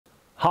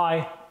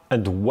Hi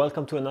and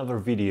welcome to another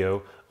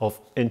video of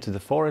Into the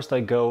Forest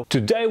I Go.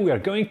 Today we are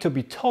going to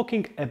be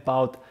talking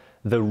about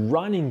the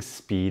running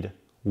speed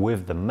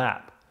with the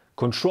map,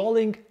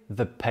 controlling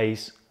the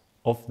pace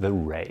of the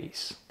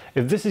race.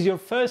 If this is your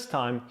first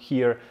time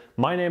here,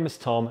 my name is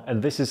Tom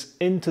and this is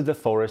Into the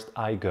Forest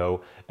I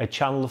Go, a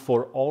channel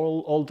for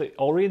all the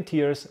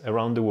orienteers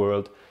around the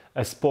world,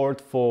 a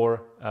sport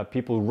for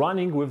people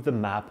running with the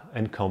map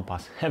and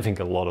compass,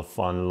 having a lot of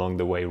fun along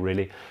the way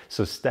really,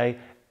 so stay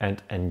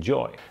and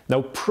enjoy.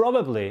 Now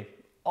probably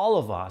all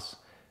of us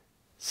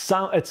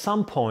at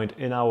some point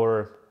in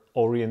our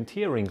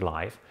orienteering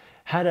life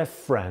had a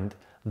friend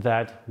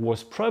that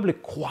was probably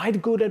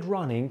quite good at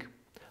running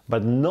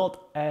but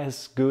not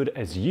as good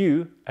as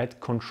you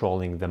at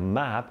controlling the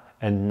map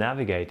and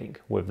navigating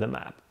with the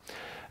map.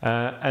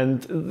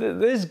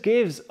 This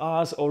gives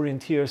us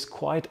orienteers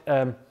quite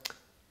a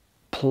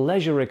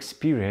pleasure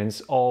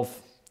experience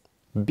of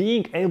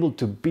being able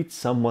to beat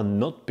someone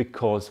not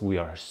because we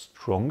are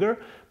stronger,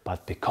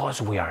 but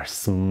because we are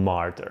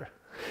smarter.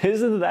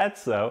 Isn't that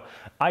so?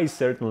 I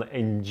certainly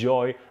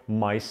enjoy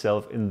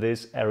myself in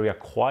this area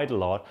quite a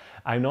lot.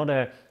 I'm not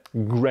a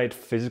great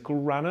physical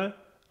runner.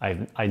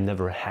 I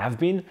never have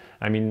been.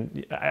 I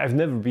mean, I've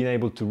never been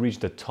able to reach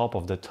the top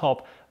of the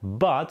top,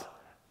 but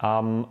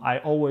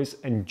I always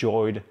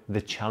enjoyed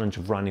the challenge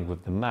of running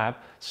with the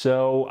map.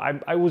 So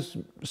I was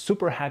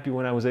super happy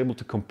when I was able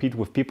to compete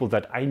with people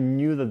that I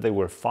knew that they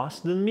were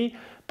faster than me,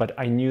 but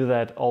I knew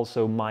that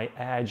also my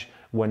edge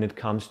when it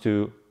comes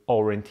to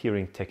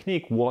orienteering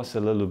technique was a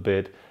little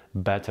bit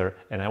better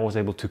and I was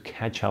able to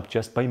catch up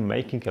just by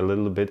making a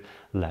little bit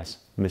less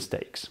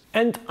mistakes.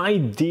 And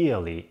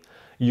ideally,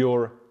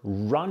 your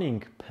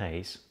running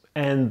pace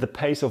and the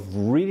pace of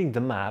reading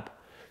the map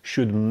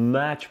should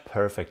match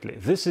perfectly.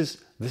 This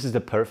is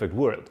the perfect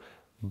world,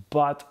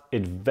 but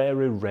it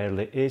very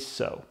rarely is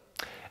so.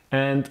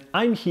 And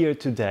I'm here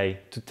today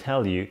to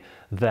tell you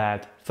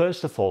that,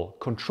 first of all,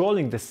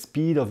 controlling the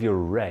speed of your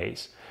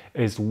race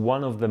is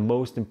one of the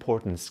most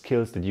important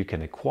skills that you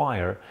can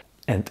acquire,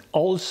 and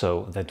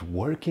also that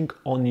working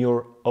on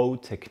your own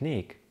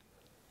technique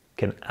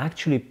can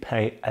actually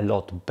pay a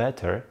lot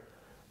better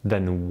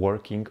than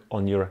working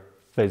on your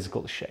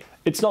physical shape.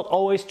 It's not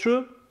always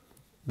true.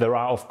 There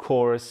are, of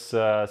course,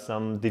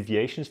 some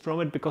deviations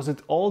from it because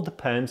it all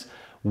depends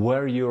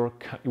where you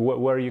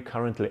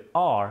currently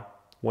are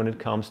when it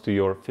comes to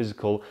your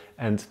physical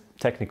and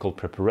technical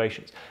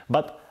preparations.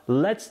 But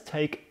let's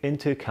take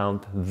into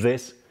account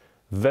this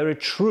very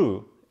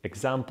true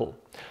example.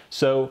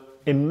 So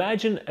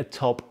imagine a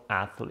top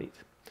athlete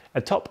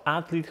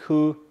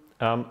who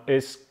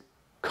is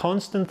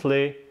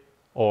constantly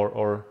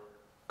or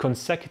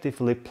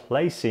consecutively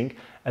placing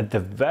at the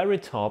very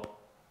top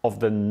of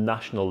the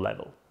national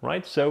level,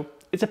 right? So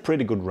it's a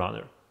pretty good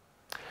runner.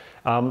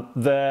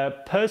 The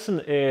person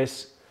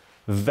is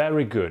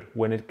very good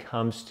when it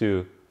comes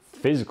to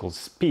physical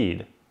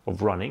speed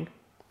of running,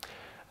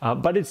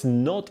 but it's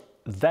not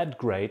that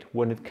great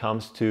when it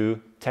comes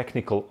to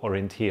technical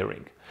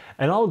orienteering.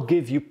 And I'll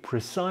give you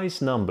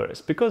precise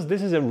numbers because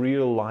this is a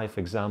real life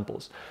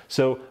examples.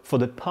 So for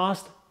the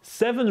past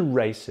 7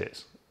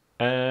 races,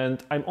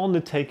 and I'm only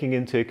taking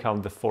into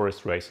account the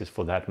forest races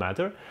for that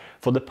matter,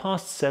 for the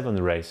past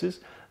 7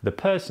 races, the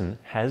person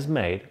has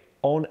made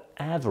on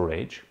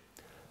average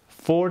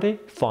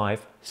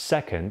 45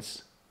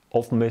 seconds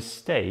of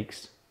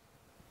mistakes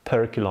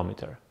per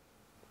kilometer.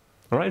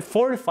 All right,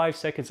 45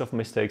 seconds of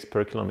mistakes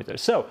per kilometer.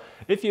 So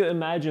if you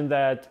imagine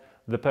that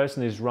the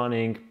person is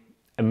running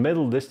a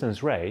middle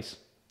distance race,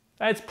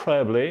 that's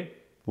probably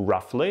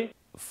roughly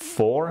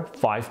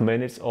 4-5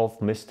 minutes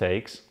of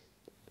mistakes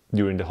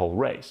during the whole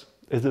race.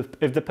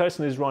 If the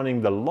person is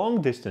running the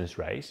long distance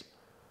race,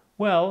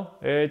 well,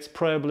 it's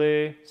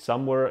probably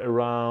somewhere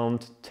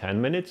around 10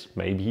 minutes,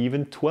 maybe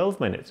even 12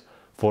 minutes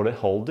for the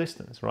whole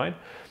distance, right?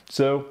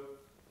 So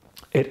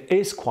it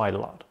is quite a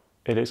lot.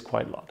 It is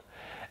quite a lot.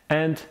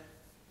 And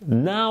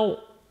now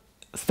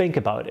think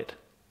about it.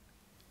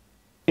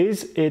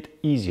 Is it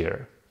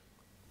easier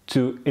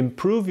to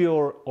improve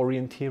your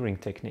orienteering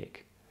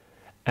technique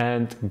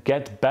and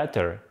get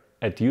better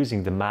at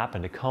using the map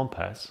and the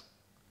compass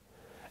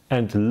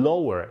and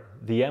lower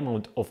the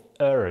amount of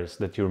errors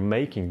that you're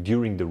making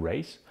during the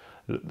race,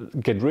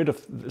 get rid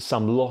of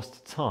some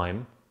lost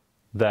time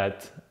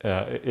that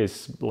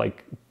is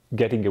like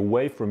getting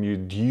away from you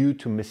due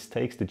to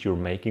mistakes that you're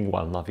making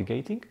while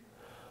navigating?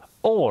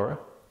 Or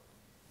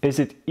is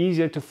it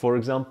easier to, for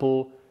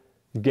example,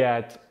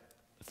 get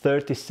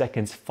 30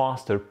 seconds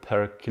faster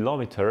per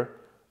kilometer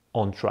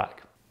on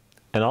track?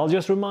 And I'll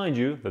just remind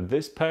you that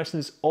this person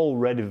is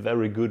already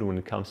very good when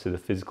it comes to the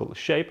physical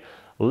shape.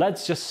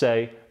 Let's just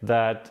say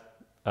that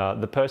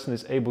the person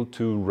is able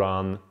to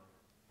run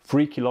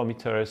 3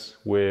 kilometers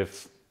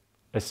with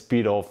a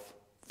speed of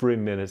 3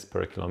 minutes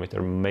per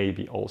kilometer,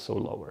 maybe also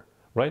lower,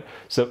 right?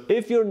 So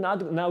if you're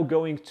not now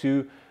going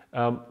to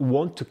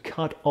want to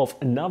cut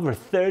off another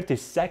 30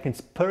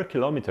 seconds per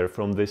kilometer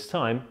from this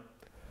time,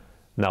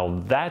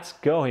 now that's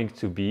going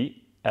to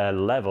be a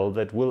level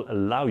that will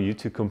allow you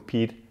to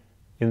compete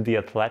in the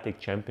athletic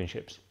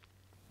championships,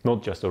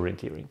 not just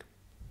orienteering,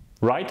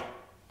 right?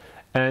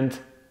 And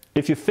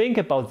if you think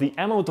about the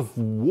amount of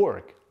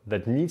work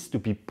that needs to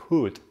be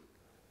put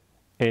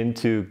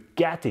into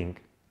getting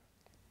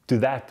to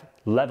that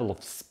level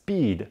of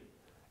speed,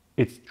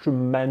 it's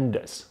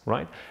tremendous,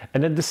 right?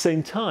 And at the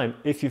same time,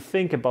 if you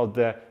think about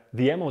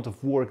the amount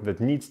of work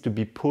that needs to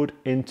be put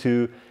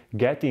into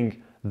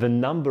getting the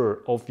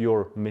number of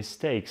your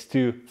mistakes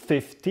to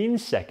 15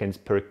 seconds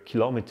per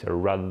kilometer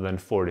rather than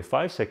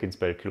 45 seconds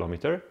per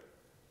kilometer,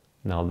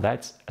 now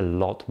that's a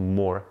lot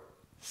more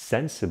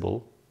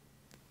sensible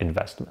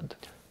investment.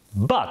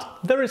 But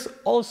there is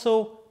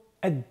also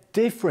a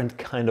different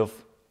kind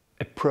of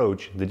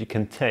approach that you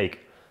can take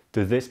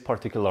to this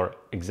particular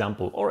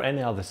example or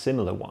any other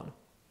similar one.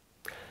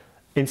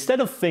 Instead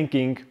of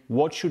thinking,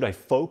 what should I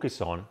focus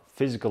on,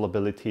 physical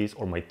abilities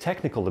or my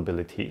technical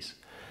abilities,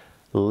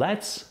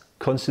 let's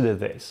consider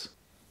this.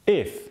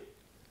 If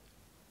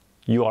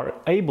you are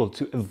able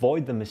to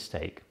avoid the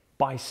mistake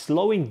by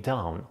slowing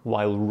down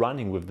while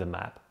running with the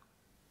map,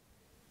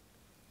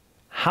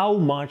 how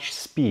much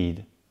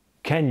speed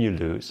can you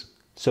lose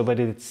so that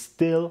it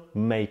still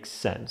makes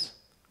sense,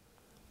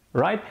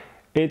 right?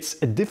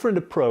 It's a different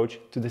approach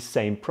to the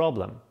same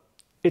problem.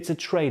 It's a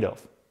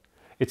trade-off.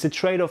 It's a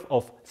trade-off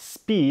of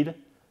speed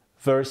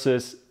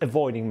versus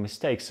avoiding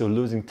mistakes, so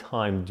losing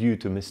time due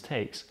to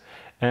mistakes.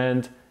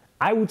 And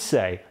I would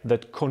say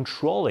that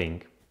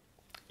controlling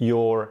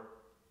your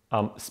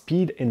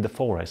speed in the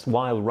forest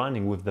while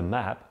running with the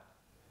map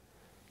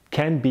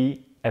can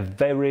be a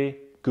very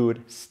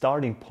good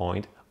starting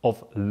point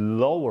of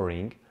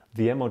lowering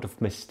the amount of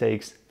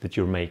mistakes that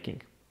you're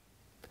making.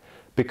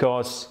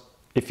 Because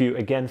if you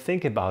again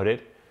think about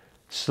it,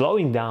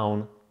 slowing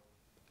down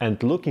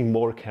and looking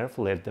more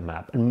carefully at the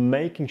map and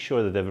making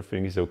sure that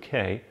everything is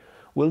okay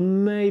will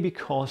maybe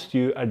cost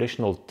you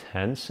additional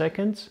 10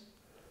 seconds,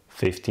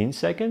 15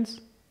 seconds.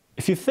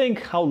 If you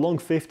think how long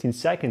 15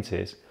 seconds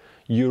is,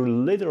 you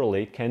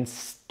literally can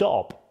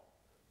stop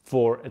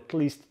for at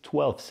least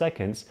 12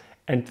 seconds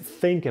and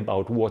think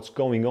about what's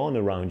going on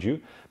around you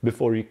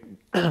before you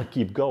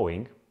keep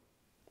going.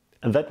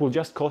 And that will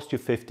just cost you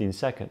 15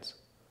 seconds.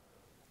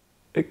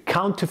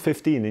 Count to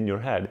 15 in your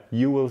head.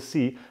 You will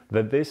see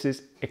that this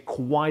is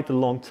quite a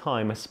long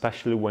time,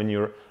 especially when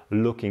you're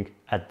looking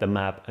at the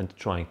map and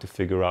trying to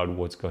figure out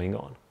what's going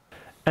on.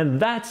 And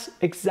that's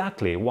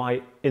exactly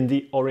why in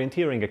the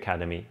Orienteering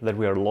Academy that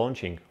we are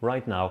launching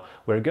right now,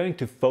 we're going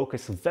to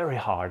focus very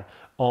hard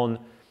on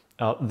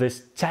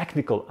this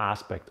technical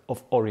aspect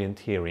of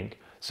orienteering.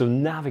 So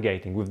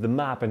navigating with the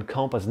map and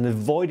compass and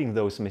avoiding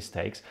those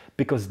mistakes,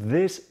 because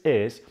this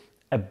is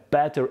a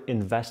better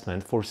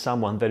investment for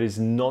someone that is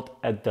not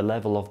at the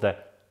level of the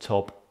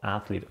top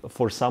athlete,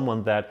 for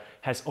someone that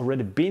has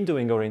already been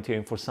doing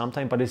orienteering for some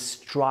time but is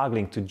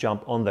struggling to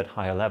jump on that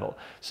higher level.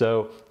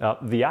 So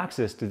the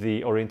access to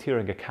the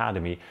Orienteering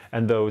Academy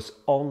and those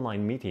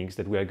online meetings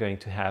that we are going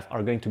to have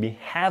are going to be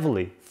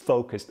heavily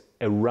focused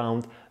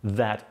around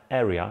that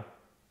area,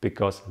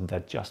 because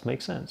that just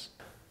makes sense.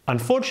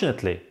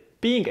 Unfortunately,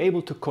 being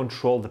able to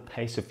control the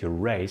pace of your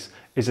race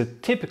is a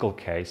typical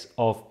case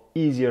of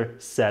easier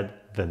said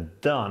than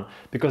done,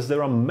 because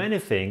there are many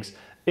things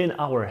in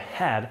our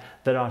head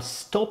that are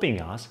stopping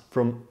us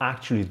from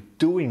actually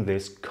doing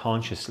this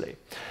consciously.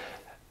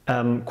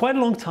 Quite a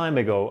long time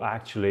ago,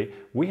 actually,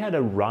 we had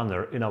a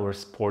runner in our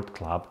sport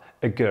club,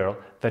 a girl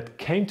that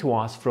came to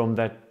us from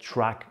that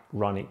track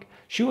running.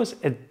 She was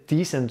a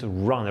decent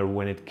runner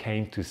when it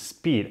came to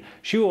speed.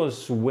 She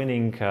was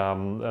winning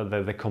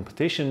the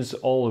competitions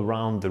all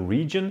around the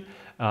region,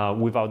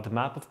 without the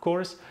map, of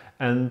course,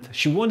 and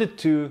she wanted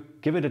to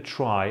give it a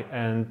try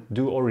and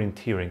do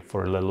orienteering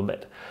for a little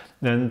bit.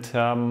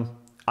 And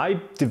I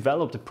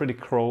developed a pretty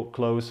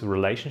close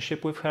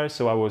relationship with her,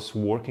 so I was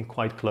working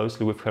quite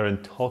closely with her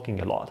and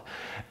talking a lot.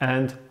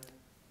 And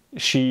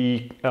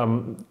she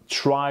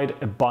tried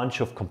a bunch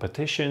of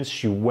competitions,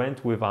 she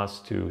went with us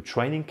to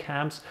training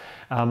camps,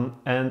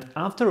 and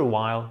after a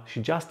while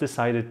she just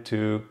decided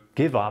to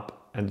give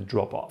up and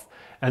drop off.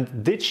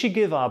 And did she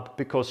give up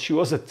because she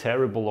was a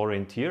terrible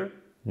orienteer?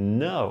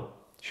 No,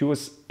 she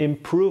was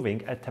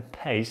improving at a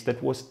pace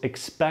that was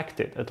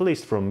expected, at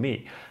least from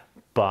me.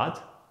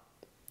 But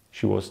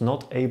she was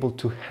not able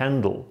to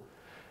handle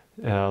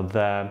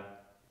the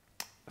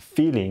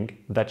feeling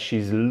that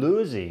she's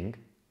losing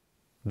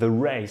the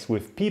race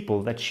with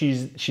people that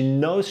she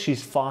knows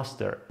she's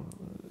faster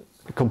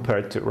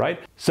compared to, right?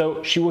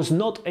 So she was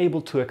not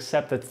able to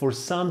accept that for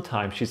some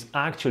time she's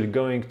actually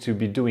going to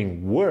be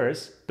doing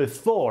worse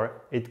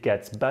before it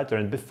gets better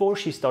and before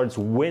she starts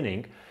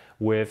winning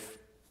with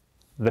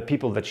the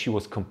people that she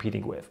was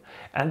competing with.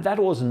 And that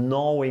was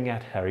gnawing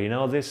at her, you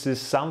know, this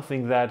is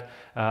something that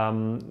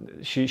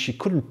she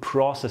couldn't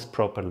process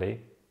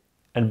properly.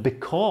 And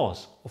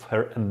because of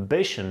her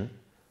ambition,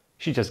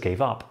 she just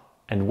gave up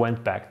and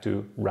went back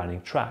to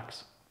running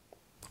tracks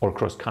or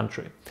cross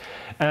country.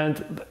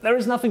 And there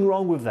is nothing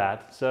wrong with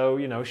that. So,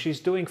 you know, she's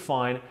doing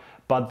fine.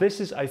 But this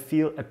is, I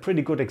feel, a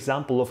pretty good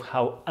example of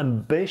how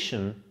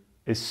ambition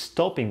is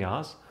stopping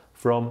us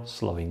from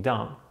slowing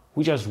down.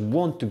 We just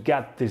want to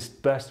get this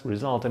best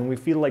result, and we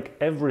feel like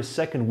every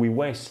second we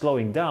waste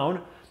slowing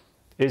down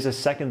is a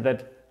second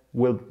that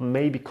will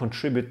maybe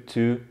contribute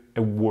to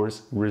a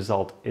worse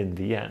result in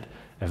the end.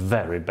 A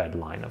very bad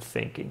line of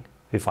thinking,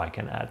 if I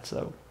can add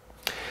so.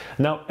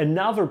 Now,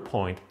 another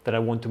point that I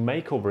want to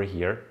make over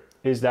here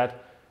is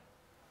that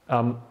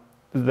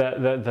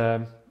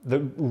the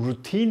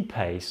routine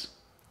pace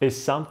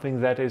is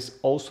something that is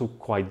also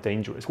quite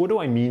dangerous. What do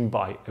I mean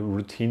by a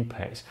routine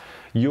pace?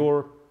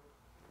 You're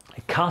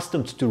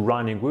accustomed to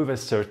running with a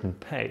certain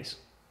pace.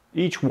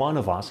 Each one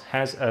of us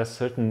has a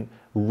certain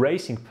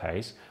racing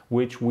pace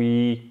which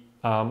we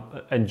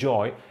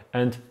enjoy,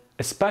 and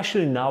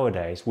especially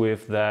nowadays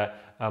with the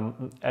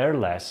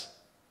airless,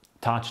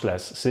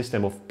 touchless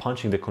system of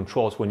punching the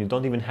controls, when you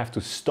don't even have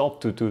to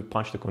stop to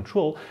punch the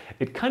control,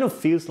 it kind of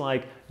feels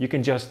like you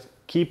can just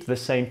keep the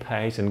same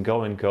pace and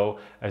go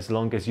as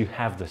long as you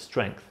have the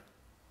strength,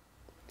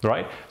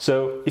 right?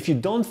 So if you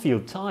don't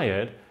feel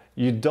tired,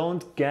 you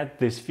don't get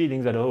this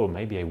feeling that, oh,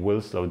 maybe I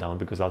will slow down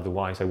because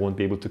otherwise I won't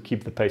be able to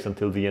keep the pace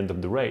until the end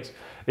of the race.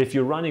 If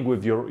you're running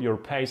with your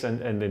pace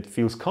and it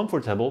feels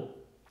comfortable,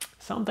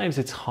 sometimes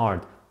it's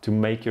hard to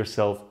make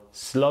yourself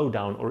slow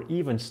down or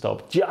even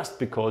stop just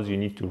because you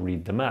need to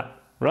read the map,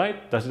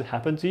 right? Does it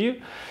happen to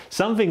you?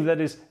 Something that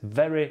is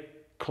very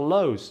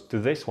close to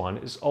this one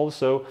is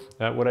also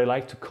what I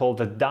like to call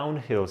the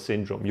downhill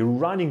syndrome. You're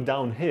running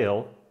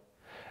downhill,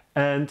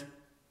 and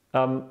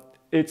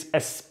it's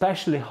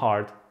especially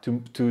hard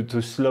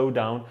to slow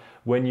down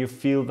when you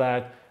feel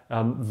that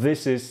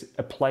this is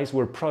a place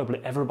where probably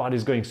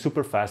everybody's going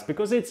super fast,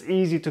 because it's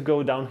easy to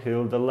go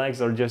downhill. The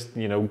legs are just,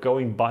 you know,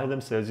 going by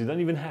themselves. You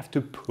don't even have to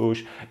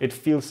push. It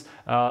feels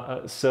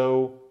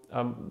so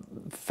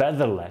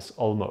featherless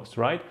almost,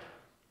 right?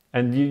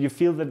 And you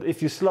feel that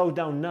if you slow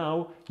down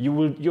now,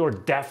 you're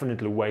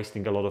definitely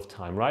wasting a lot of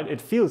time, right?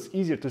 It feels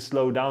easier to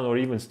slow down or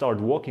even start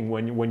walking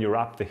when you're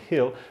up the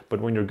hill,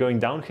 but when you're going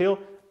downhill,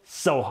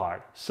 so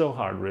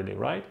hard really,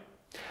 right?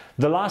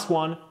 The last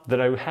one that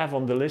I have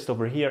on the list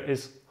over here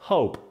is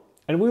hope.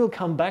 And we will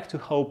come back to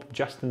hope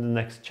just in the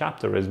next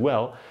chapter as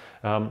well.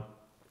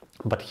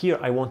 But here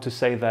I want to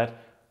say that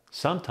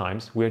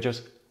sometimes we're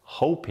just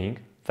hoping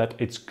that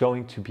it's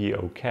going to be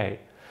okay.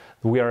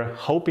 We are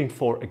hoping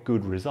for a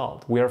good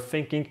result. We are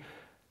thinking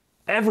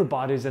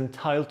everybody's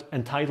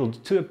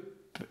entitled to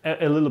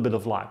a little bit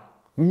of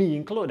luck, me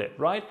included,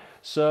 right?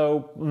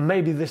 So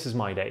maybe this is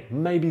my day.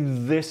 Maybe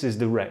this is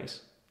the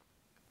race.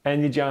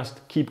 And you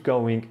just keep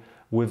going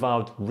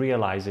without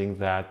realizing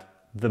that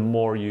the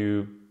more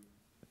you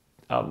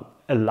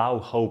allow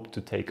hope to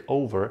take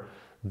over,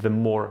 the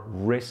more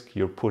risk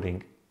you're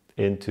putting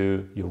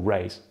into your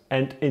race.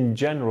 And in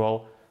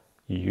general,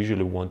 you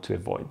usually want to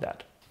avoid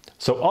that.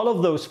 So all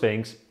of those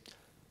things,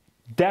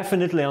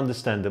 definitely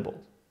understandable.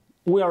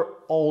 We are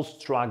all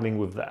struggling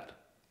with that.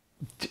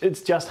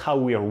 It's just how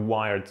we are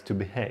wired to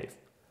behave.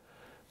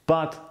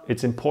 But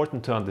it's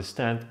important to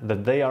understand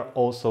that they are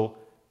also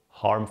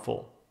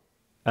harmful,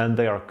 and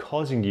they are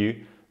causing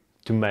you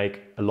to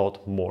make a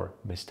lot more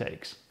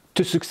mistakes.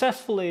 To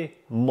successfully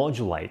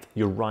modulate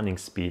your running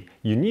speed,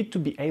 you need to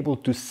be able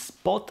to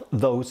spot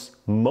those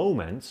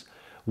moments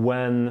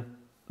when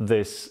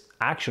this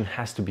action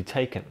has to be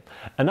taken.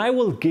 And I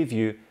will give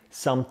you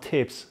some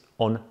tips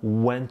on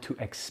when to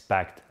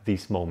expect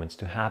these moments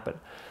to happen.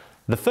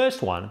 The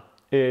first one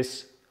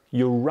is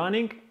you're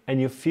running and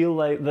you feel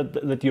like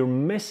that you're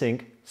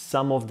missing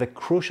some of the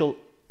crucial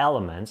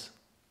elements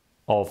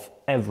of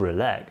every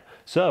leg.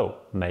 So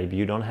maybe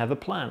you don't have a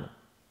plan.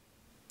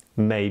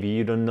 Maybe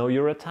you don't know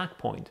your attack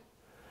point.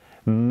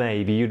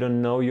 Maybe you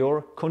don't know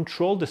your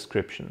control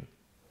description.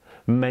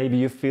 Maybe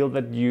you feel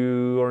that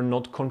you are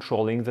not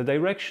controlling the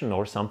direction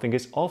or something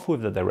is off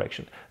with the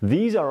direction.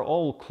 These are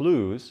all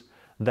clues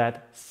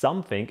that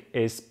something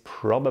is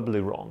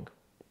probably wrong.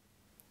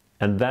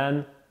 And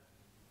then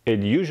it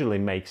usually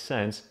makes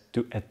sense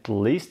to at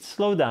least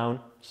slow down,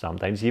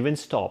 sometimes even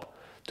stop,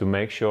 to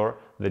make sure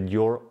that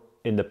you're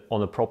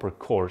on a proper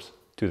course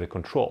to the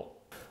control.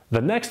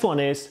 The next one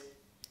is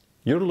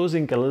you're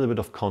losing a little bit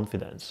of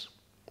confidence.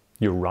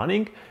 You're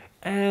running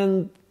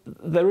and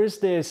there is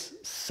this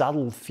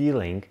subtle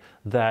feeling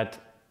that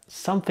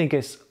something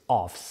is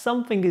off,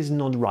 something is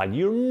not right.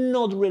 You're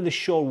not really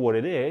sure what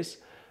it is,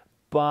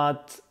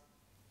 but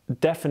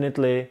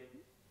definitely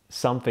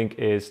something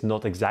is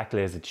not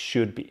exactly as it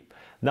should be.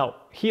 Now,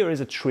 here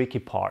is a tricky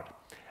part.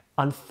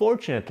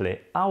 Unfortunately,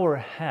 our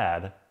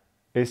head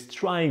is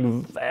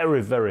trying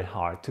very, very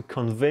hard to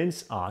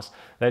convince us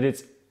that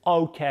it's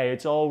okay,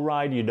 it's all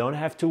right, you don't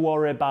have to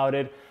worry about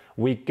it.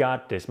 We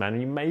got this,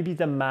 man. Maybe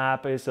the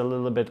map is a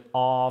little bit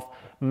off.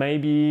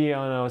 Maybe, you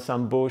know,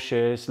 some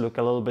bushes look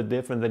a little bit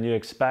different than you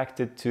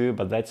expected to,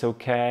 but that's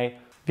okay.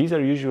 These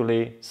are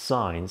usually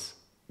signs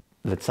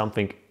that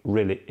something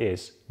really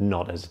is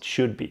not as it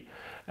should be.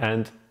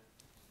 And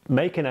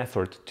make an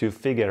effort to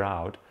figure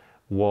out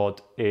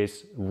what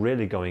is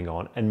really going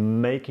on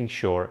and making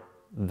sure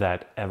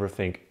that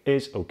everything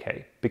is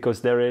okay.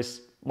 Because there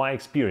is, my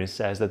experience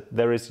says that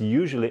there is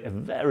usually a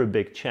very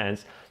big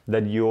chance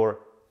that your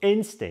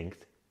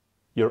instinct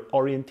your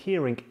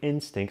orienteering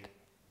instinct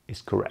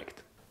is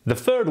correct. The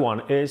third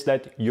one is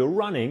that you're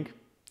running,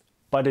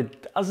 but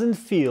it doesn't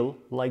feel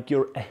like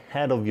you're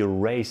ahead of your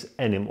race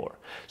anymore.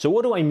 So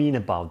what do I mean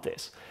about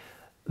this?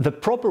 The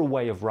proper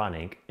way of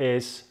running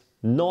is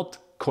not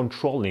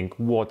controlling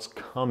what's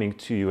coming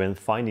to you and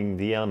finding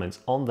the elements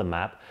on the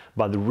map,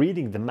 but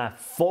reading the map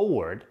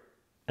forward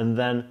and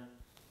then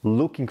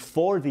looking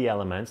for the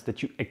elements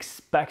that you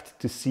expect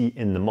to see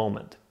in the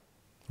moment,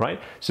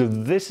 right? So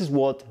this is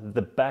what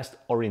the best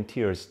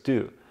orienteers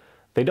do.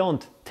 They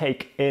don't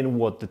take in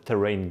what the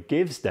terrain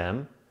gives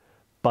them,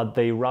 but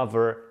they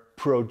rather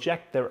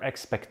project their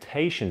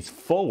expectations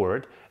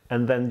forward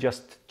and then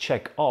just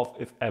check off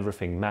if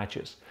everything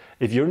matches.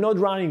 If you're not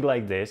running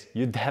like this,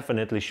 you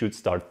definitely should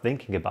start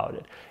thinking about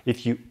it.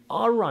 If you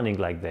are running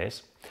like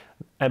this,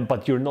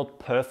 but you're not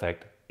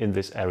perfect in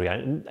this area,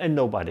 and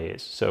nobody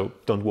is, so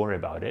don't worry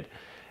about it,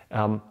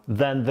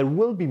 then there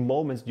will be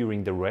moments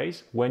during the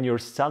race when you're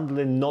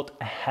suddenly not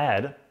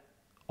ahead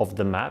of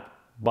the map,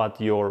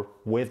 but you're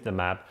with the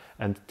map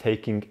and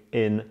taking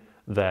in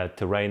the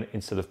terrain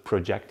instead of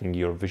projecting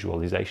your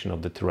visualization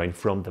of the terrain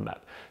from the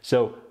map.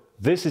 So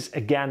this is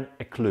again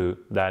a clue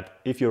that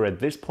if you're at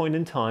this point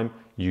in time,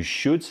 you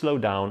should slow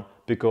down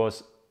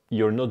because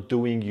you're not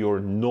doing your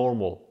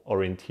normal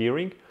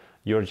orienteering.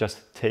 You're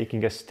just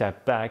taking a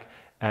step back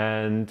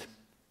and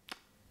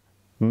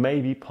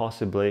maybe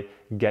possibly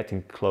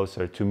getting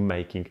closer to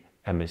making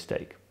a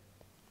mistake.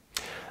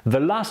 The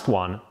last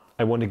one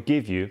I want to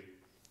give you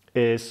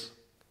is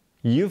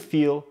you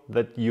feel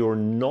that you're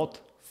not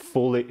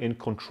fully in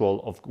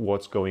control of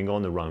what's going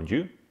on around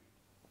you.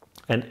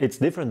 And it's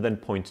different than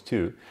point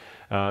two.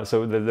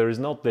 So there is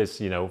not this,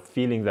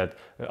 feeling that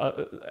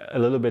a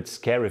little bit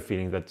scary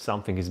feeling that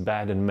something is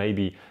bad and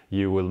maybe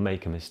you will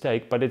make a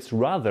mistake, but it's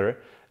rather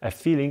a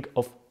feeling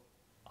of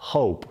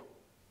hope,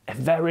 a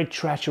very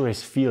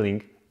treacherous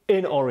feeling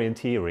in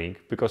orienteering,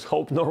 because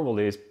hope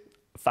normally is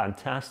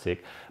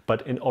fantastic,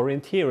 but in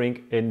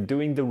orienteering, in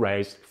doing the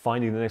race,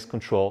 finding the next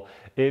control,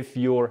 if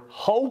you're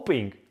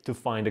hoping to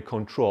find a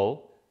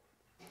control,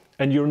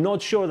 and you're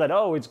not sure that,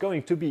 oh, it's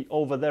going to be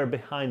over there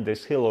behind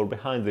this hill or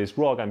behind this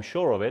rock, I'm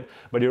sure of it,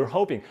 but you're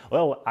hoping,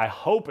 well, I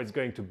hope it's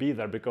going to be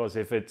there because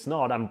if it's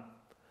not,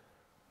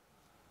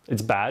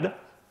 it's bad.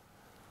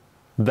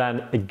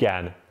 Then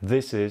again,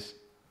 this is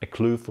a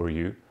clue for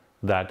you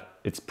that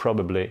it's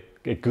probably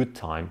a good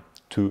time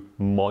to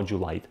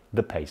modulate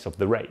the pace of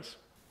the race.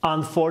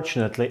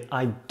 Unfortunately,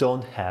 I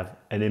don't have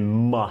any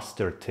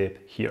master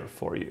tip here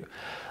for you.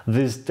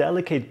 This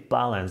delicate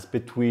balance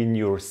between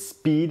your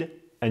speed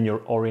and your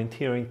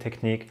orienteering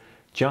technique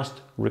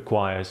just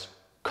requires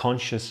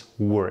conscious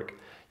work.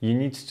 You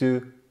need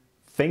to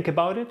think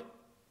about it.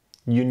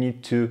 You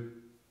need to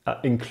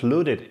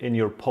include it in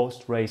your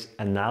post-race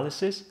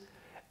analysis.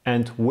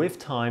 And with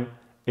time,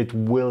 it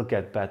will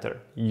get better.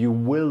 You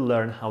will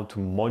learn how to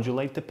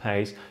modulate the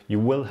pace.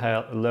 You will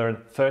learn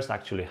first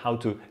actually how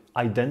to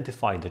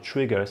identify the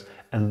triggers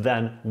and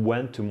then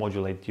when to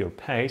modulate your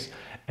pace.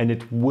 And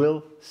it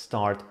will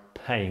start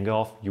paying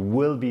off. You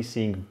will be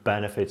seeing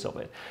benefits of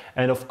it.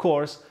 And of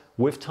course,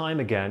 with time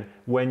again,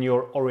 when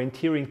your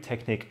orienteering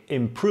technique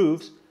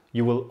improves,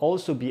 you will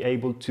also be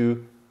able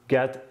to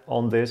get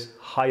on this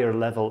higher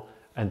level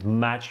and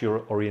match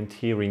your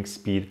orienteering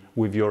speed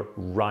with your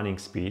running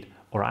speed,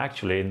 or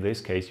actually in this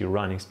case, your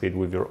running speed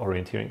with your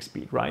orienteering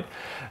speed, right?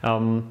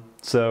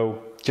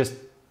 So just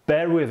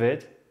bear with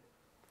it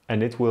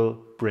and it will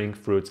bring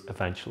fruits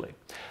eventually.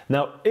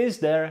 Now, is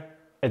there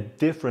a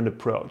different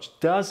approach?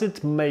 Does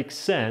it make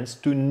sense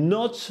to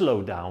not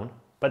slow down,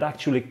 but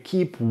actually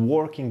keep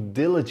working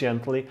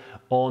diligently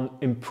on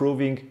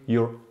improving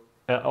your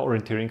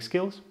orienteering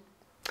skills?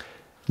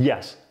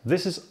 Yes,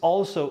 this is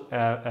also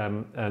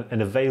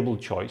an available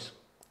choice,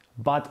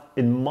 but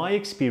in my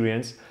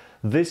experience,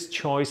 this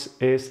choice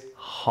is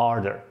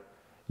harder.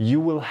 You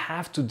will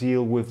have to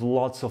deal with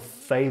lots of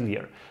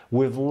failure,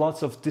 with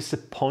lots of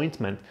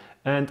disappointment,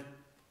 and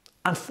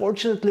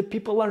unfortunately,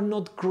 people are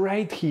not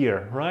great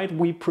here, right?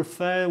 We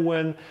prefer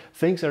when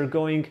things are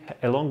going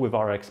along with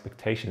our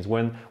expectations,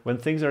 when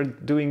things are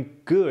doing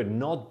good,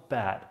 not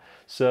bad.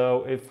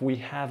 So if we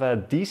have a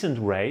decent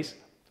race,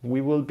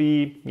 we will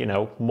be,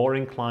 more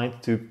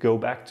inclined to go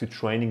back to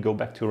training, go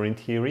back to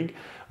orienteering,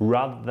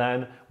 rather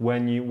than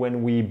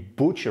when we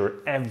butcher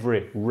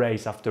every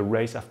race after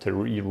race after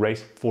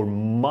race for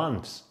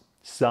months,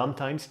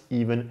 sometimes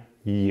even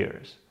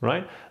years,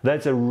 right?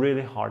 That's a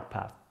really hard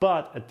path.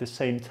 But at the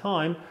same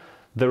time,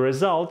 the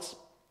results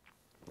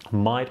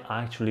might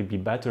actually be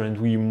better and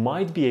we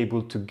might be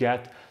able to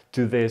get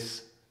to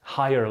this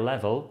higher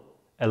level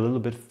a little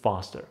bit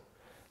faster.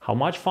 How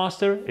much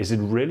faster? Is it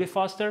really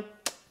faster?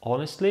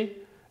 Honestly,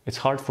 it's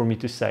hard for me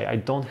to say. I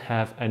don't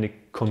have any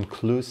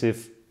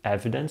conclusive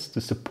evidence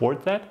to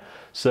support that.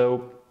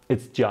 So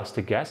it's just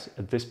a guess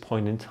at this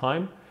point in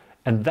time.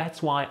 And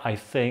that's why I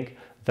think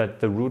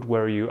that the route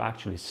where you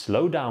actually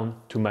slow down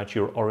to match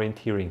your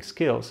orienteering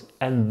skills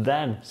and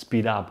then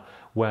speed up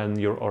when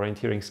your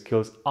orienteering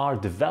skills are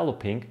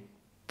developing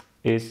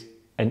is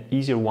an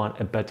easier one,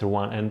 a better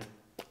one, and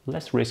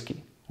less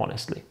risky,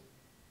 honestly.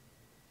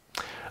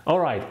 All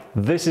right,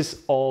 this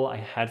is all I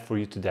had for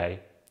you today.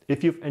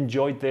 If you've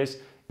enjoyed this,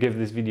 give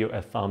this video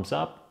a thumbs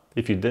up.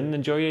 If you didn't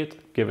enjoy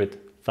it, give it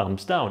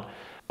thumbs down.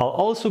 I'll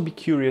also be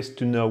curious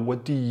to know,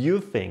 what do you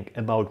think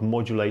about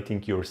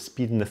modulating your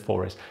speed in the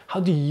forest? How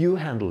do you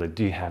handle it?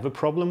 Do you have a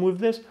problem with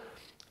this?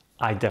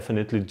 I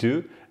definitely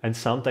do, and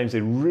sometimes I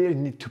really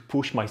need to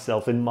push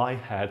myself in my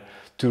head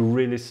to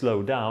really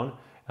slow down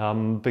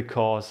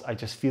because I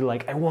just feel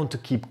like I want to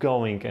keep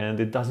going and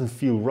it doesn't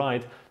feel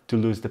right to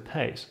lose the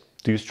pace.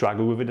 Do you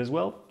struggle with it as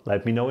well?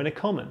 Let me know in a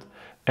comment.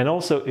 And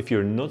also, if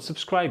you're not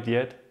subscribed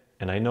yet,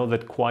 and I know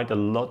that quite a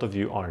lot of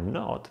you are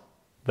not,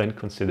 then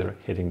consider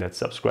hitting that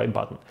subscribe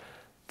button.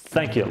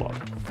 Thank you a lot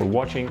for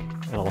watching,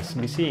 and I'll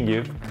be seeing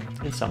you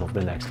in some of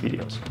the next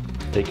videos.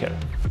 Take care.